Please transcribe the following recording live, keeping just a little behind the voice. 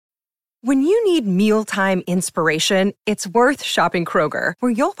When you need mealtime inspiration, it's worth shopping Kroger,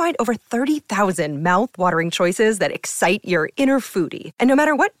 where you'll find over 30,000 mouth-watering choices that excite your inner foodie. And no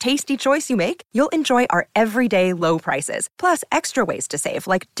matter what tasty choice you make, you'll enjoy our everyday low prices, plus extra ways to save,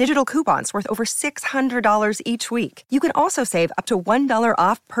 like digital coupons worth over $600 each week. You can also save up to $1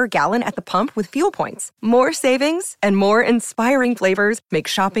 off per gallon at the pump with fuel points. More savings and more inspiring flavors make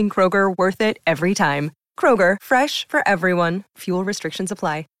shopping Kroger worth it every time. Kroger, fresh for everyone. Fuel restrictions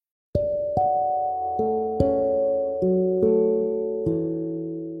apply.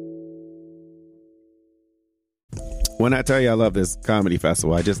 When I tell you I love this comedy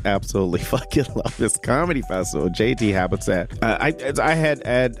festival, I just absolutely fucking love this comedy festival. JT Habitat. I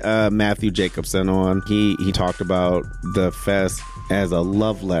had Matthew Jacobson on. He talked about the fest as a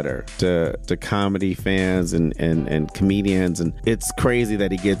love letter to comedy fans and comedians. And it's crazy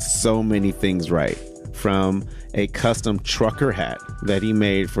that he gets so many things right. From a custom trucker hat that he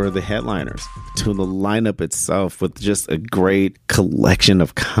made for the headliners to the lineup itself with just a great collection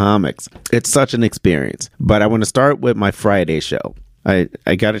of comics. It's such an experience. But I want to start with my Friday show. I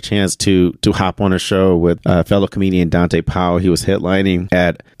got a chance to hop on a show with fellow comedian Dante Powell. He was headlining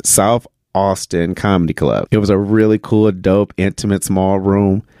at South Austin Comedy Club. It was a really cool, dope, intimate, small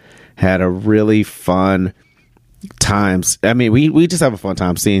room. Had a really fun times. I mean, we just have a fun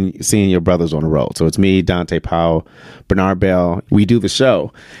time seeing your brothers on the road. So it's me, Dante Powell, Bernard Bell. We do the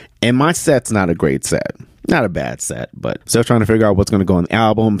show, and my set's not a great set. Not a bad set, but still trying to figure out what's going to go on the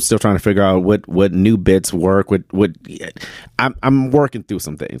album. Still trying to figure out what new bits work. I'm working through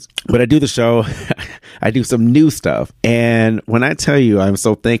some things, but I do the show. I do some new stuff, and when I tell you, I'm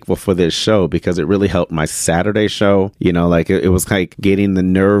so thankful for this show because it really helped my Saturday show. You know, like it was like getting the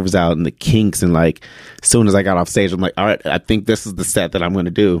nerves out and the kinks, and like as soon as I got off stage, I'm like, all right, I think this is the set that I'm going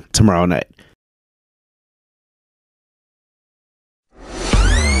to do tomorrow night.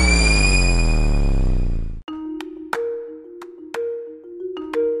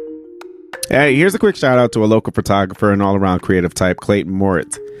 Hey, here's a quick shout out to a local photographer and all around creative type, Clayton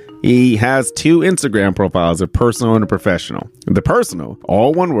Moritz. He has 2 Instagram profiles, a personal and a professional. The personal,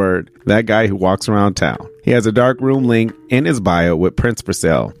 all one word, that guy who walks around town. He has a dark room link in his bio with prints for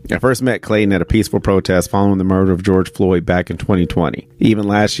sale. I first met Clayton at a peaceful protest following the murder of George Floyd back in 2020. Even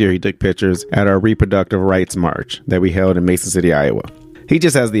last year, he took pictures at our reproductive rights march that we held in Mason City, Iowa. He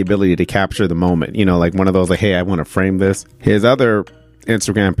just has the ability to capture the moment, you know, like one of those like, hey, I want to frame this. His other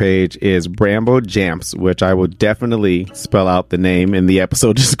Instagram page is Bramble Jamps, which I will definitely spell out the name in the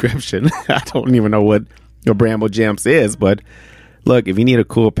episode description. I don't even know what a Bramble Jamps is, but look, if you need a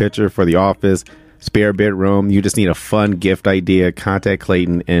cool picture for the office, spare bedroom, you just need a fun gift idea, contact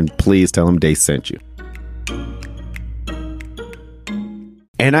Clayton and please tell him they sent you.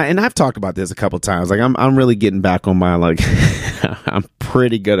 And I've talked about this a couple times. Like I'm really getting back on my like I'm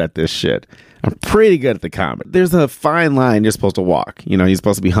pretty good at this shit. I'm pretty good at the comedy. There's a fine line you're supposed to walk. You know, you're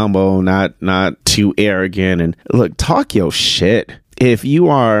supposed to be humble, not too arrogant. And look, talk your shit. If you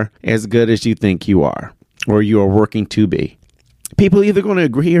are as good as you think you are, or you are working to be, people are either going to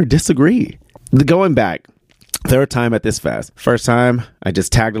agree or disagree. Going back, third time at this fest. First time, I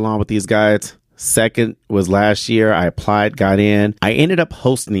just tagged along with these guys. Second was last year. I applied, got in. I ended up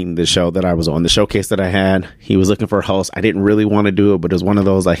hosting the show that I was on, the showcase that I had. He was looking for a host. I didn't really want to do it, but it was one of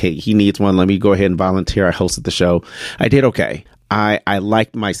those like, hey, he needs one. Let me go ahead and volunteer. I hosted the show. I did okay. I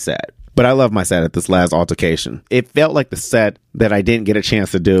liked my set, but I love my set at this last altercation. It felt like the set that I didn't get a chance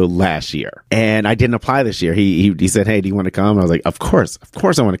to do last year. And I didn't apply this year. He said, hey, do you want to come? I was like, of course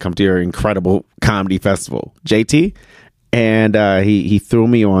I want to come to your incredible comedy festival. JT? And he threw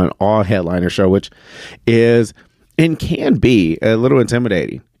me on all headliner show, which is and can be a little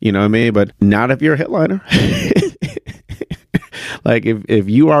intimidating, you know what I mean? But not if you're a headliner. Like if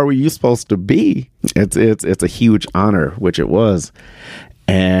you are where you're supposed to be, it's a huge honor, which it was.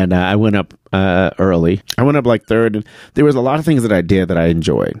 And I went up early. I went up like third. And there was a lot of things that I did that I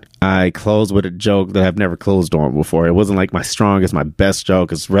enjoyed. I closed with a joke that I've never closed on before. It wasn't like my strongest, my best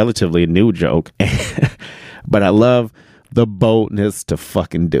joke. It's relatively a new joke. But I love the boldness to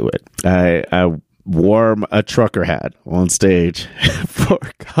fucking do it. I wore a trucker hat on stage for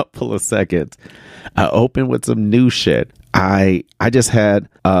a couple of seconds. I opened with some new shit. I just had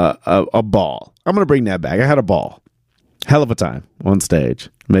a ball. I'm going to bring that back. I had a ball. Hell of a time on stage,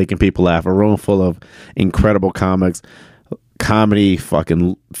 making people laugh. A room full of incredible comics, comedy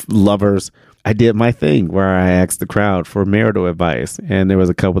fucking lovers. I did my thing where I asked the crowd for marital advice, and there was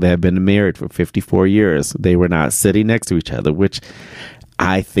a couple that had been married for 54 years. They were not sitting next to each other, which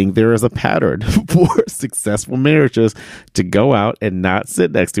I think there is a pattern for successful marriages to go out and not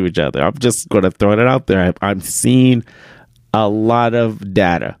sit next to each other. I'm just going to throw it out there. I'm seeing a lot of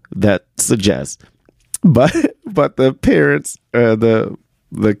data that suggests. But the parents, the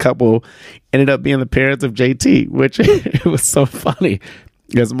couple ended up being the parents of JT, which it was so funny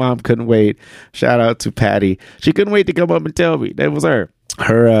because mom couldn't wait. Shout out to Patty. She couldn't wait to come up and tell me that was her.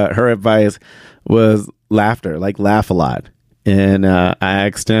 Her advice was laughter, like laugh a lot. And I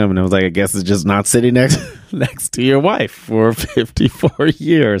asked him, and I was like, I guess it's just not sitting next to your wife for 54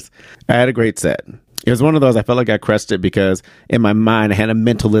 years. I had a great set. It was one of those, I felt like I crushed it because in my mind, I had a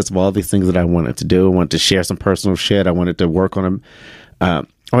mental list of all these things that I wanted to do. I wanted to share some personal shit. I wanted to work on them. I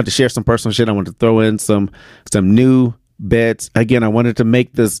wanted to share some personal shit. I wanted to throw in some new bits. Again, I wanted to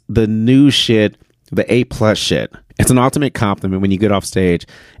make the new shit, the A+ shit. It's an ultimate compliment when you get off stage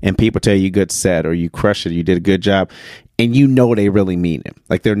and people tell you good set or you crush it, you did a good job, and you know they really mean it.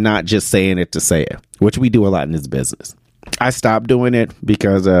 Like they're not just saying it to say it, which we do a lot in this business. I stopped doing it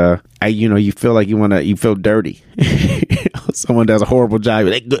because you feel like you feel dirty. Someone does a horrible job,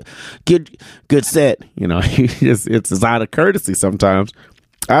 like good set. It's out of courtesy sometimes.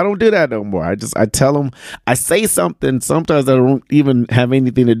 I don't do that no more. I tell them, I say something sometimes that don't even have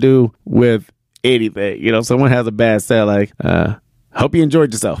anything to do with anything. Someone has a bad set, like hope you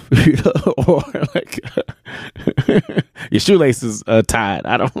enjoyed yourself, or like your shoelaces tied.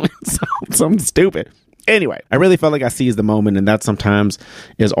 I don't something stupid. Anyway, I really felt like I seized the moment, and that sometimes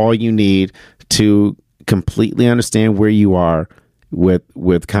is all you need to completely understand where you are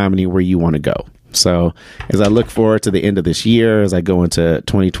with comedy, where you want to go. So as I look forward to the end of this year, as I go into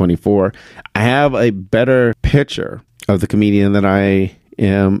 2024, I have a better picture of the comedian that I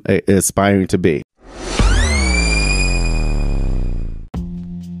am aspiring to be.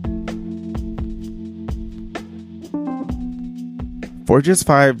 For just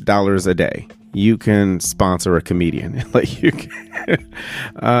 $5 a day, you can sponsor a comedian.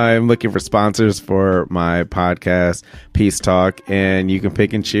 I'm looking for sponsors for my podcast, Peace Talk, and you can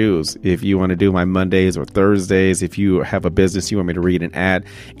pick and choose if you want to do my Mondays or Thursdays. If you have a business you want me to read an ad,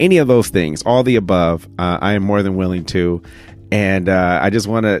 any of those things, all the above, I am more than willing to. And I just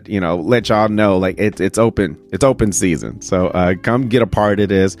want to, let y'all know, like it's open season. So come get a part of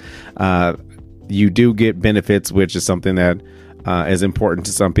this. You do get benefits, which is something that is important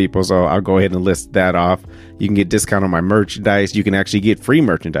to some people. So I'll go ahead and list that off. You can get discount on my merchandise. You can actually get free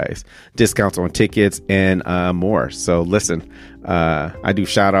merchandise, discounts on tickets, and more. So listen, I do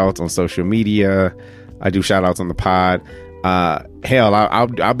shout outs on social media. I do shout outs on the pod. Hell,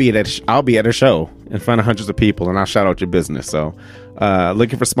 I'll be at a show in front of hundreds of people, and I'll shout out your business. So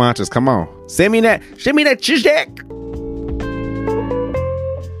looking for sponsors. Come on, send me that check.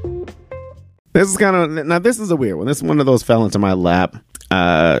 This is a weird one. This is one of those fell into my lap.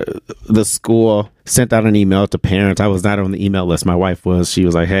 The school sent out an email to parents. I was not on the email list. My wife was. She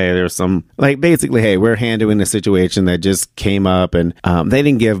was like, hey, there's some, basically, hey, we're handling a situation that just came up, and they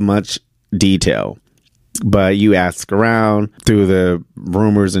didn't give much detail. But you ask around through the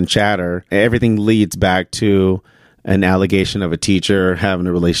rumors and chatter, everything leads back to an allegation of a teacher having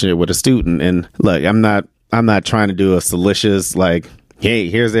a relationship with a student. And look, I'm not trying to do a salacious, hey,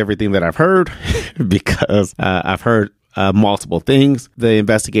 here's everything that I've heard, because I've heard multiple things. The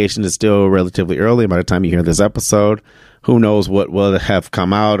investigation is still relatively early. By the time you hear this episode, who knows what will have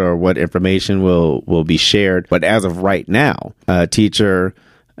come out or what information will be shared. But as of right now, a teacher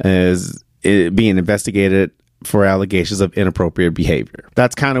is being investigated for allegations of inappropriate behavior.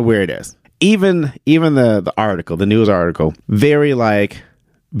 That's kind of where it is. Even the article, the news article, very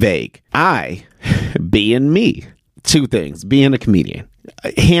vague. I, being me, two things, being a comedian,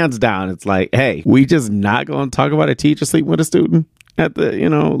 hands down, it's like, hey, we just not going to talk about a teacher sleeping with a student at the,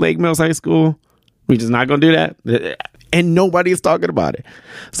 Lake Mills High School. We just not going to do that. And nobody is talking about it.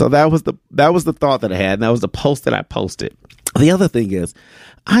 So that was the thought that I had. And that was the post that I posted. The other thing is,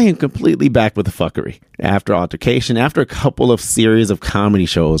 I am completely back with the fuckery after altercation, after a couple of series of comedy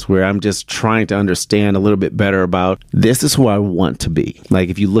shows where I'm just trying to understand a little bit better about this is who I want to be. Like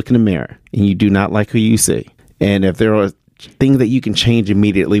if you look in the mirror and you do not like who you see, and if there are things that you can change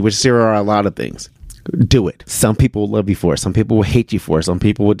immediately, which there are a lot of things, do it. Some people will love you for it. Some people will hate you for it. Some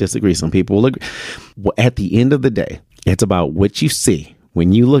people will disagree. Some people will agree. At the end of the day, it's about what you see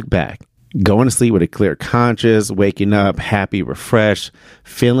when you look back. Going to sleep with a clear conscience, waking up happy, refreshed,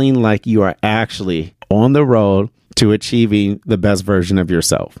 feeling like you are actually on the road to achieving the best version of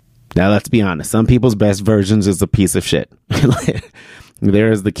yourself. Now, let's be honest. Some people's best versions is a piece of shit.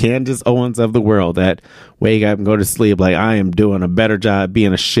 There's the Candace Owens of the world that wake up and go to sleep like I am doing a better job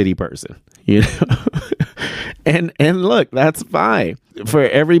being a shitty person. And look, that's fine. For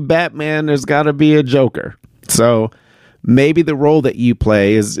every Batman, there's got to be a Joker. So maybe the role that you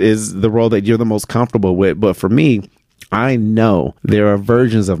play is the role that you're the most comfortable with. But for me, I know there are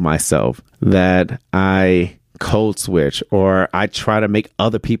versions of myself that I code switch, or I try to make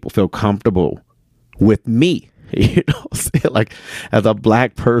other people feel comfortable with me. You know, like as a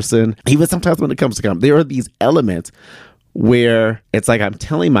Black person, even sometimes when it comes to there are these elements where it's like I'm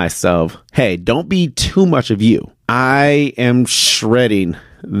telling myself, hey, don't be too much of you. I am shredding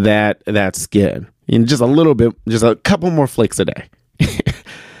that skin in just a little bit, just a couple more flakes a day.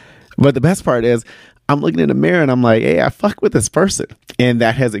 But the best part is I'm looking in the mirror and I'm like, hey, I fuck with this person. And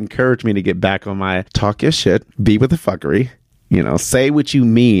that has encouraged me to get back on my talk your shit, be with the fuckery, you know, say what you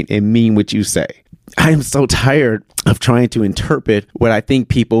mean and mean what you say. I am so tired of trying to interpret what I think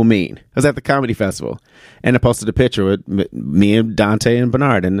people mean. I was at the comedy festival and I posted a picture with me and Dante and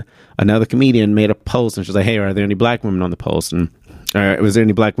Bernard, and another comedian made a post and she was like, hey, are there any Black women on the post? And was there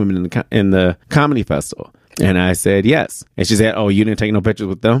any Black women in the comedy festival? And I said, yes. And she said, oh, you didn't take no pictures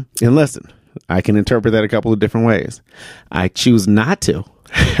with them? And listen, I can interpret that a couple of different ways. I choose not to.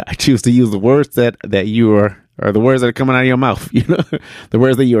 I choose to use the words that you are the words that are coming out of your mouth, you know, the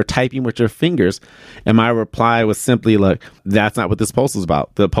words that you are typing with your fingers. And my reply was simply like, that's not what this post is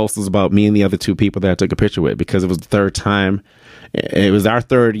about. The post is about me and the other two people that I took a picture with, because it was the third time. It was our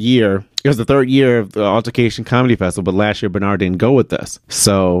third year. It was the third year of the Altercation Comedy Festival, but last year Bernard didn't go with us.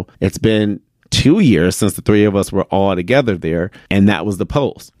 So it's been 2 years since the three of us were all together there. And that was the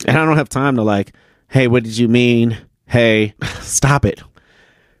post. And I don't have time to like, hey, what did you mean? Hey, stop it.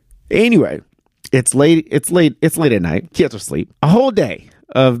 Anyway. It's late at night. Kids are asleep. A whole day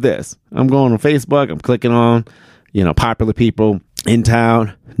of this. I'm going on Facebook. I'm clicking on, you know, popular people in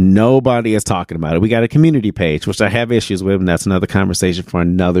town. Nobody is talking about it. We got a community page, which I have issues with, and that's another conversation for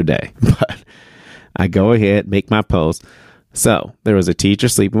another day. But I go ahead, make my post. So there was a teacher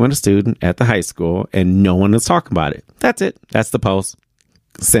sleeping with a student at the high school, and no one is talking about it. That's it. That's the post.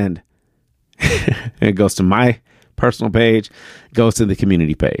 Send. It goes to my personal page, goes to the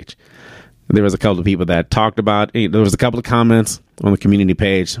community page. There was a couple of people that talked about it. There was a couple of comments on the community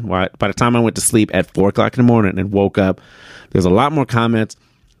page. By the time I went to sleep at 4 o'clock in the morning and woke up, there's a lot more comments.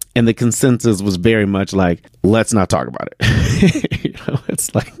 And the consensus was very much like, let's not talk about it. You know,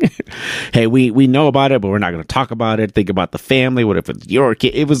 it's like, hey, we know about it, but we're not going to talk about it. Think about the family. What if it's your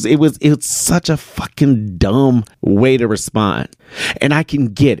kid? It was such a fucking dumb way to respond. And I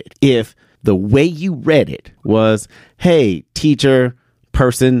can get it if the way you read it was, hey, teacher,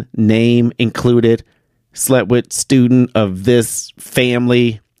 person, name included, slept with student of this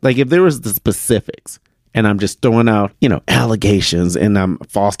family. Like if there was the specifics and I'm just throwing out, you know, allegations and I'm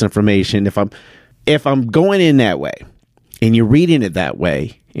false information. If I'm going in that way and you're reading it that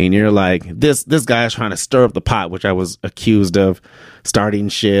way and you're like, this guy is trying to stir up the pot, which I was accused of starting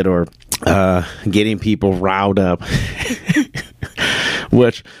shit or getting people riled up,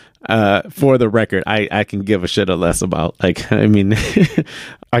 which for the record, I can give a shit or less about. Like, I mean,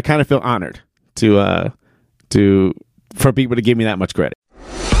 I kind of feel honored for people to give me that much credit.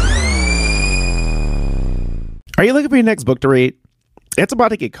 Are you looking for your next book to read? It's about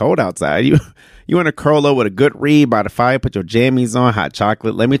to get cold outside. You want to curl up with a good read by the fire, put your jammies on, hot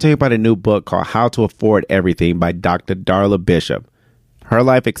chocolate. Let me tell you about a new book called How to Afford Everything by Dr. Darla Bishop. Her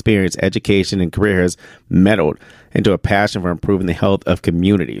life experience, education, and career has meddled into a passion for improving the health of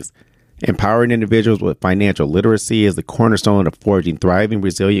communities. Empowering individuals with financial literacy is the cornerstone of forging thriving,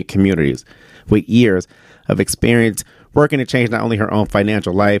 resilient communities. With years of experience working to change not only her own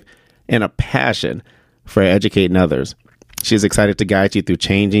financial life and a passion for educating others, she's excited to guide you through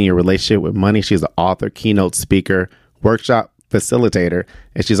changing your relationship with money. She's an author, keynote speaker, workshop facilitator,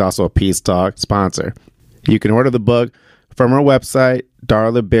 and she's also a Peace Talk sponsor. You can order the book from her website,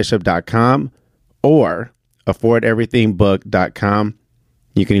 darlabishop.com or affordeverythingbook.com.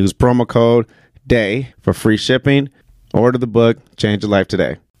 You can use promo code DAY for free shipping. Order the book, change your life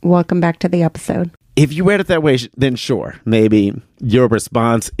today. Welcome back to the episode. If you read it that way, then sure, maybe your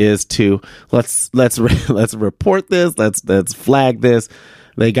response is to let's report this, let's flag this.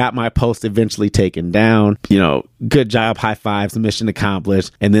 They got my post eventually taken down. You know, good job, high fives, mission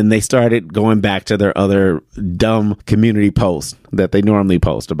accomplished. And then they started going back to their other dumb community posts that they normally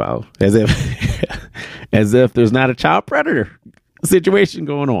post about, as if there's not a child predator situation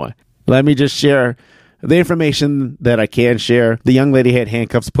going on. Let me just share the information that I can share. The young lady had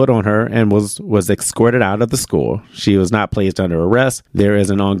handcuffs put on her and was escorted out of the school. She was not placed under arrest. There is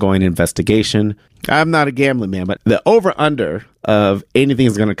an ongoing investigation. I'm not a gambling man, but the over-under of anything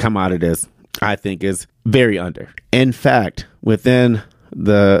that's going to come out of this, I think, is very under. In fact, within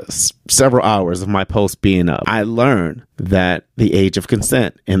the several hours of my post being up, I learned that the age of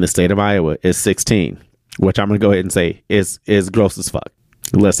consent in the state of Iowa is 16, which I'm going to go ahead and say is gross as fuck.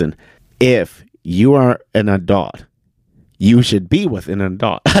 Listen, if you are an adult you should be with an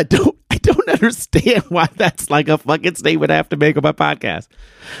adult. I don't understand why that's like a fucking statement I have to make on my podcast.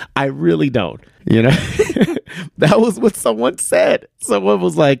 I really don't. You know, that was what someone said. Someone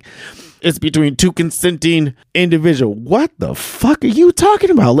was like, it's between two consenting individuals. What the fuck are you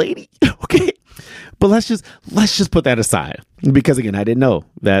talking about, lady? Okay. But let's just put that aside, because again, I didn't know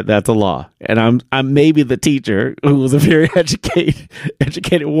that that's a law, and I'm maybe the teacher who was a very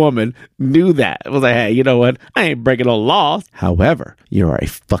educated woman knew that. It was like, hey, you know what? I ain't breaking no laws. However, you're a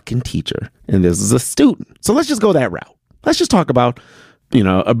fucking teacher, and this is a student. So let's just go that route. Let's just talk about,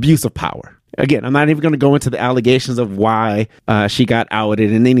 abuse of power. Again, I'm not even going to go into the allegations of why she got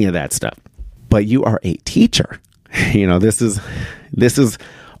outed and any of that stuff. But you are a teacher. This is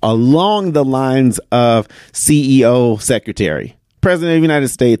along the lines of CEO, Secretary, President of the United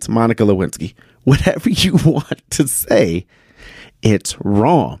States, Monica Lewinsky. Whatever you want to say, it's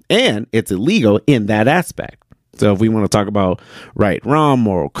wrong and it's illegal in that aspect. So if we want to talk about right, wrong,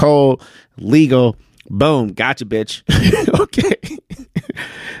 moral code, legal, boom, gotcha, bitch. Okay.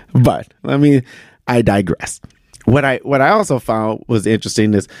 But I digress. What I also found was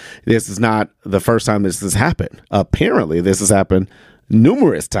interesting is this is not the first time this has happened. Apparently, this has happened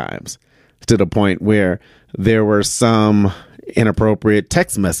numerous times, to the point where there were some inappropriate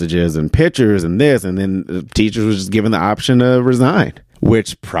text messages and pictures and this, and then the teachers were just given the option to resign,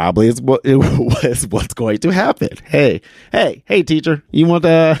 which probably is what's going to happen. Hey, teacher, you want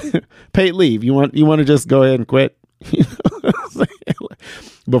paid leave? You want to just go ahead and quit?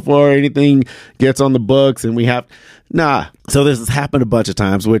 Before anything gets on the books and we have so this has happened a bunch of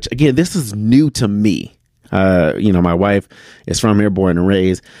times, which again, this is new to me. My wife is from here, born and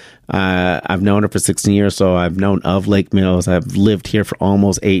raised. I've known her for 16 years, so I've known of Lake Mills. I've lived here for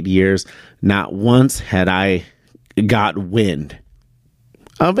almost 8 years. Not once had I got wind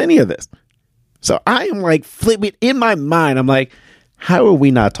of any of this. So I am like flipping in my mind. I'm like, how are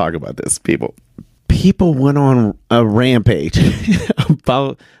we not talking about this, people? People went on a rampage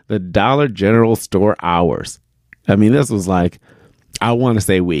about the Dollar General store hours. I mean, this was like, I want to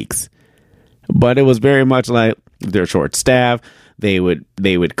say weeks, but it was very much like they're short staffed. They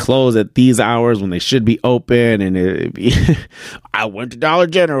would close at these hours when they should be open. And I went to Dollar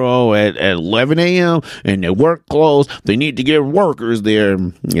General at 11 a.m. and their work closed. They need to get workers there.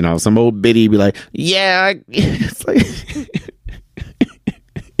 Some old biddy be like, yeah, it's like,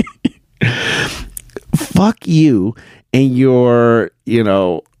 fuck you and your,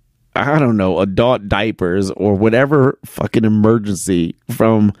 I don't know, adult diapers or whatever fucking emergency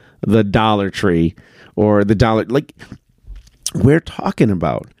from the Dollar Tree or the Dollar. Like, we're talking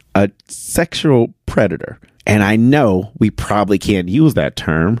about a sexual predator. And I know we probably can't use that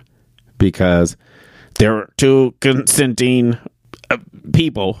term because there are two consenting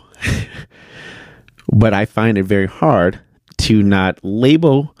people. But I find it very hard to not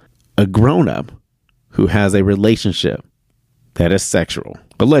label a grown-up who has a relationship that is sexual.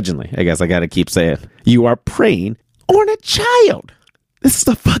 Allegedly, I guess I got to keep saying. You are preying on a child. This is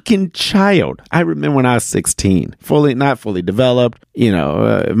a fucking child. I remember when I was 16, not fully developed.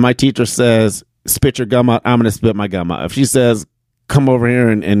 If my teacher says, spit your gum out, I'm going to spit my gum out. If she says, come over here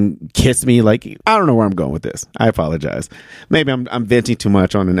and kiss me, like, I don't know where I'm going with this. I apologize. Maybe I'm venting too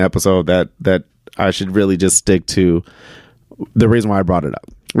much on an episode that I should really just stick to the reason why I brought it up.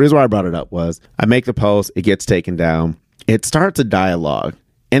 The reason why I brought it up was I make the post, it gets taken down. It starts a dialogue.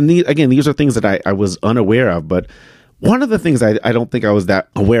 And these are things that I was unaware of. But one of the things I don't think I was that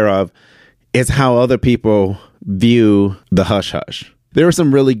aware of is how other people view the hush hush. There were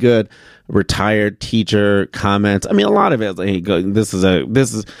some really good retired teacher comments. I mean, a lot of it is like, hey,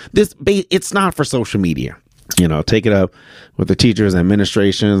 it's not for social media. Take it up with the teachers,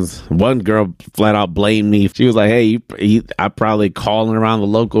 administrations. One girl flat out blamed me. She was like, hey, I'm probably calling around the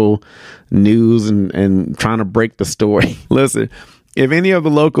local news and trying to break the story. Listen, if any of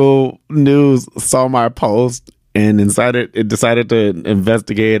the local news saw my post and decided to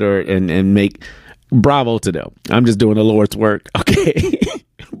investigate and make, bravo to them. I'm just doing the Lord's work. Okay.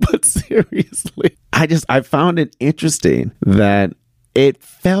 But seriously, I found it interesting that it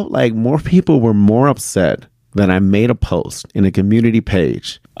felt like more people were more upset that I made a post in a community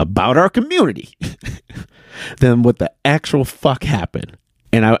page about our community than what the actual fuck happened.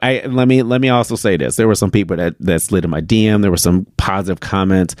 And let me also say this. There were some people that slid in my DM. There were some positive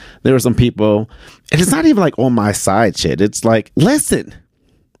comments. There were some people, and it's not even like on my side shit. It's like, listen,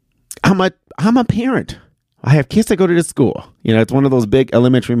 I'm a parent. I have kids that go to this school. It's one of those big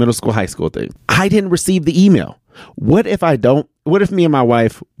elementary, middle school, high school things. I didn't receive the email. What if me and my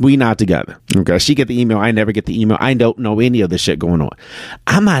wife, we not together? Okay. She get the email. I never get the email. I don't know any of this shit going on.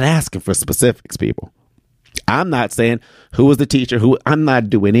 I'm not asking for specifics, people. I'm not saying who was the teacher, I'm not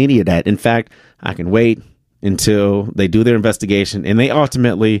doing any of that. In fact, I can wait until they do their investigation and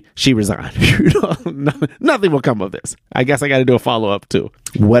she resigned. Nothing will come of this. I guess I got to do a follow-up too.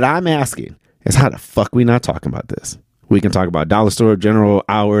 What I'm asking is how the fuck we not talking about this? We can talk about dollar store general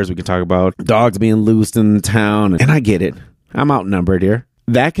hours. We can talk about dogs being loosed in the town. And I get it. I'm outnumbered here.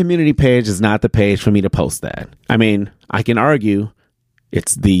 That community page is not the page for me to post that. I mean, I can argue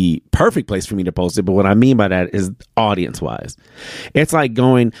it's the perfect place for me to post it. But what I mean by that is audience wise. It's like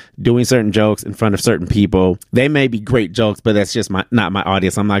doing certain jokes in front of certain people. They may be great jokes, but that's just not my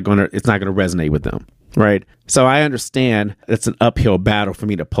audience. It's not going to resonate with them. Right. So I understand it's an uphill battle for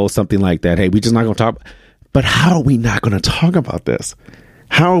me to post something like that. Hey, we just not going to talk. But how are we not going to talk about this?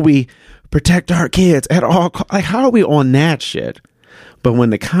 How are we protect our kids at all? Like, how are we on that shit? But when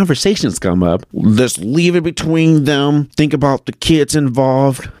the conversations come up, let's leave it between them. Think about the kids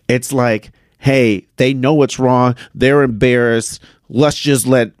involved. It's like, hey, they know what's wrong. They're embarrassed. Let's just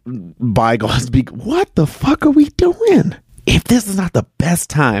let bygones be. What the fuck are we doing? If this is not the best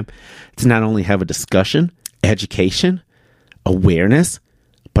time to not only have a discussion, education, awareness,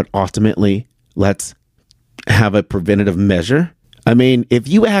 but ultimately let's have a preventative measure. I mean, if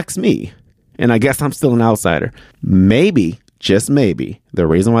you ask me, and I guess I'm still an outsider, maybe, just maybe, the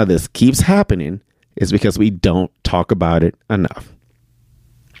reason why this keeps happening is because we don't talk about it enough.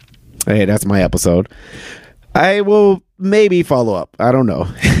 Hey, that's my episode. I will maybe follow up. I don't know.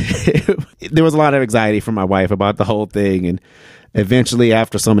 There was a lot of anxiety from my wife about the whole thing. And eventually,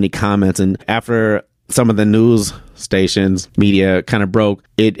 after so many comments and after some of the news stations, media kind of broke,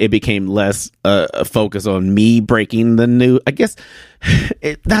 it became less a focus on me breaking the news. I guess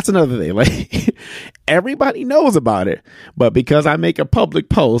that's another thing. Like, everybody knows about it, but because I make a public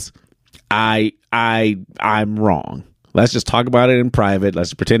post, I'm wrong. Let's just talk about it in private.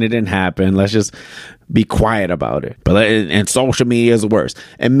 Let's pretend it didn't happen. Let's just be quiet about it. But and social media is worse.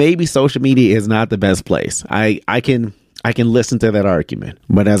 And maybe social media is not the best place. I can listen to that argument.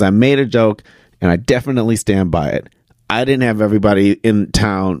 But as I made a joke, and I definitely stand by it, I didn't have everybody in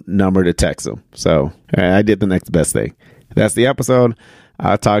town number to text them. So I did the next best thing. That's the episode.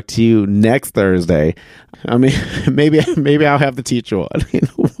 I'll talk to you next Thursday. I mean, maybe I'll have the teacher on.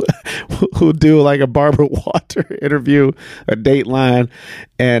 Who'll do like a Barbara Walter interview, a Dateline,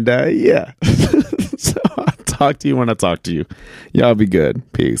 and yeah. So I'll talk to you when I talk to you. Y'all be good.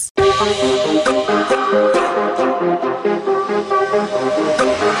 Peace.